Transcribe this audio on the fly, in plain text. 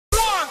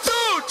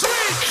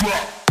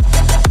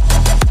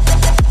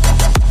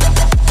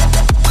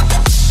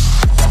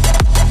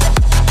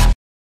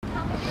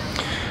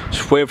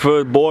Just wait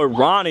for boy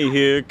Ronnie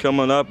here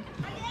coming up.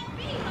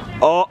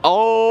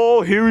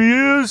 Oh, here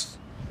he is.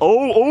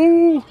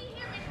 Oh,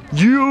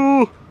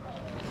 you.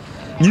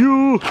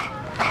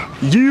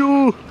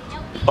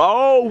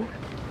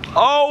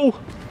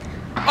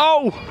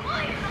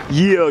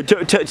 Yeah,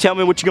 tell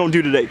me what you gonna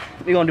do today.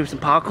 We're gonna do some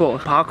parkour.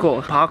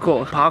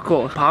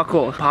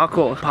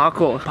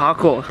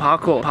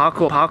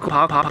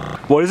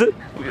 What is it?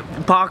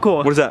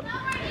 Parkour. What is that?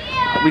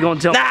 We're gonna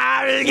jump. Nah,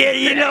 I'm just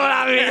kidding, you know what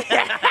I mean.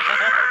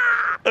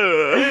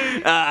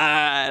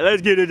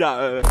 Let's get it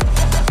done.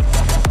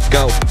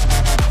 Go.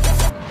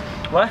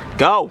 What?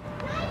 Go.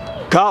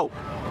 Go.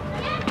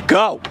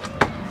 Go.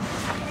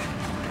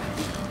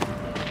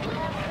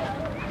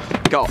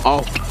 Go.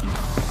 Oh.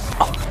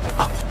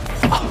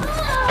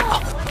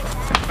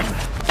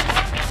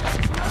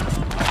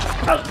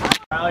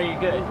 Oh, you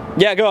good?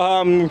 Yeah,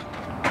 go.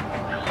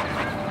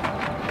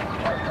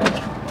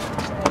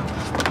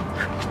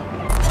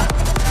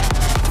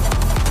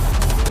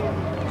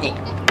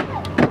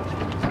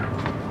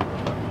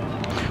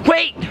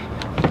 Wait!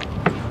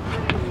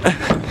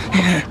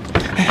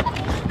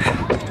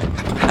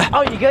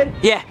 Oh, you good?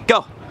 Yeah,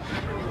 go.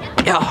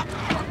 Yeah.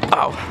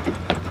 Oh.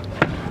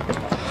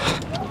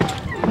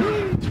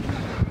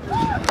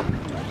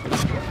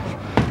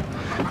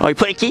 Oh, you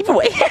put a keep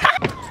away.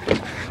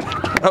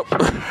 Oh.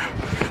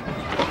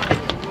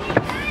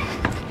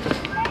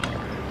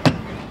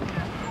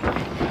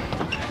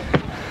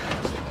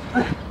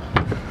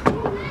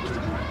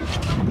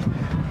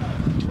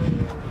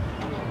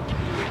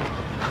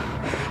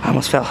 I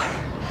almost fell.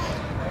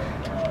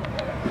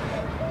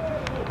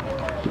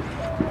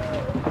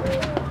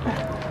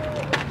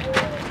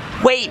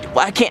 Wait,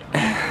 I can't.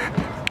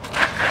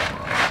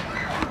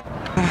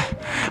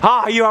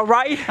 Ah, you all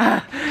right?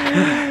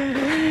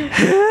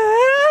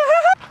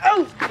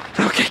 Oh.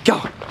 Okay, go.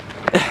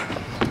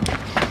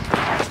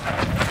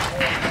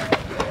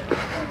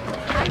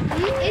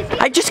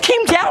 I just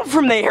came down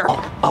from there.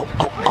 Oh.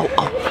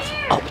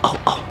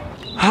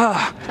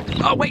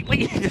 Oh, wait.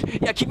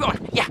 Yeah, keep going.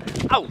 Yeah.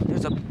 Oh,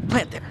 there's a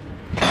plant there.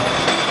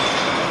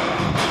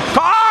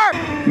 Car!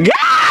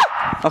 Yeah!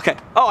 Okay.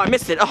 Oh, I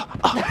missed it.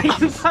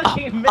 You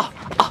fucking missed.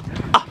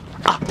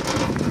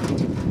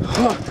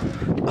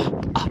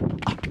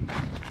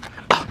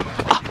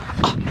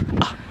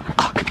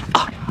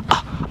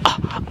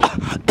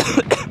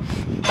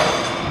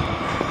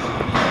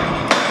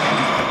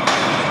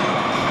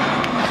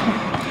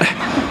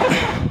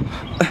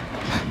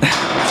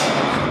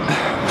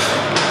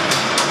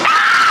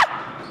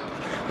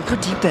 Look how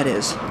deep that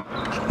is.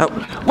 Oh,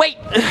 wait!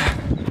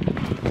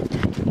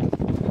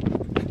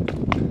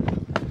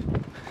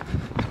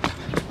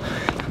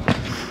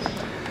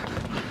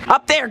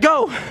 Up there,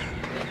 go!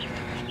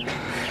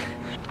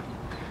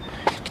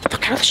 Get the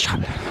fuck out of the shot.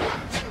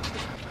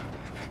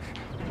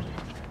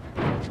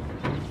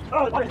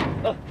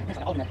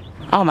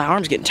 Oh, my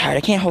arm's getting tired.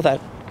 I can't hold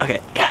that. Okay.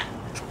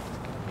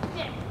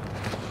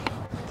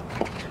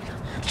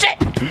 Shit!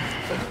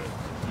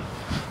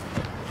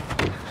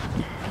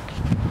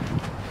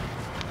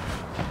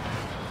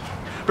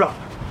 Bro.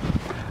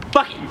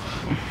 Fuck it.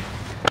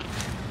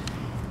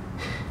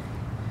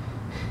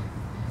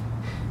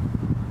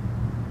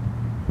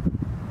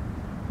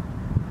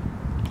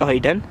 Oh, are you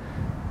done?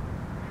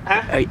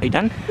 Huh? Are you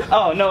done?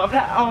 Oh, no, I'm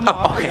not. Oh, no.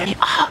 Oh, okay.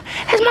 Oh,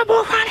 it's my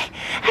boy Ronnie.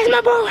 It's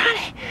my boy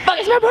Ronnie.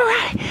 It's my boy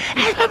Ronnie.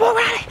 It's my boy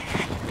Ronnie.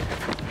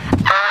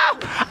 Ow!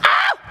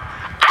 Ow!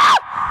 Ow!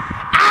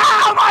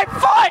 Ow! My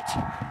foot!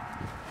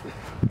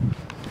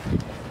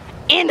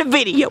 In the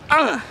video.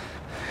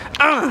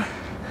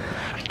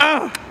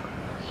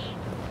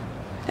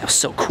 That was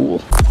so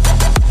cool.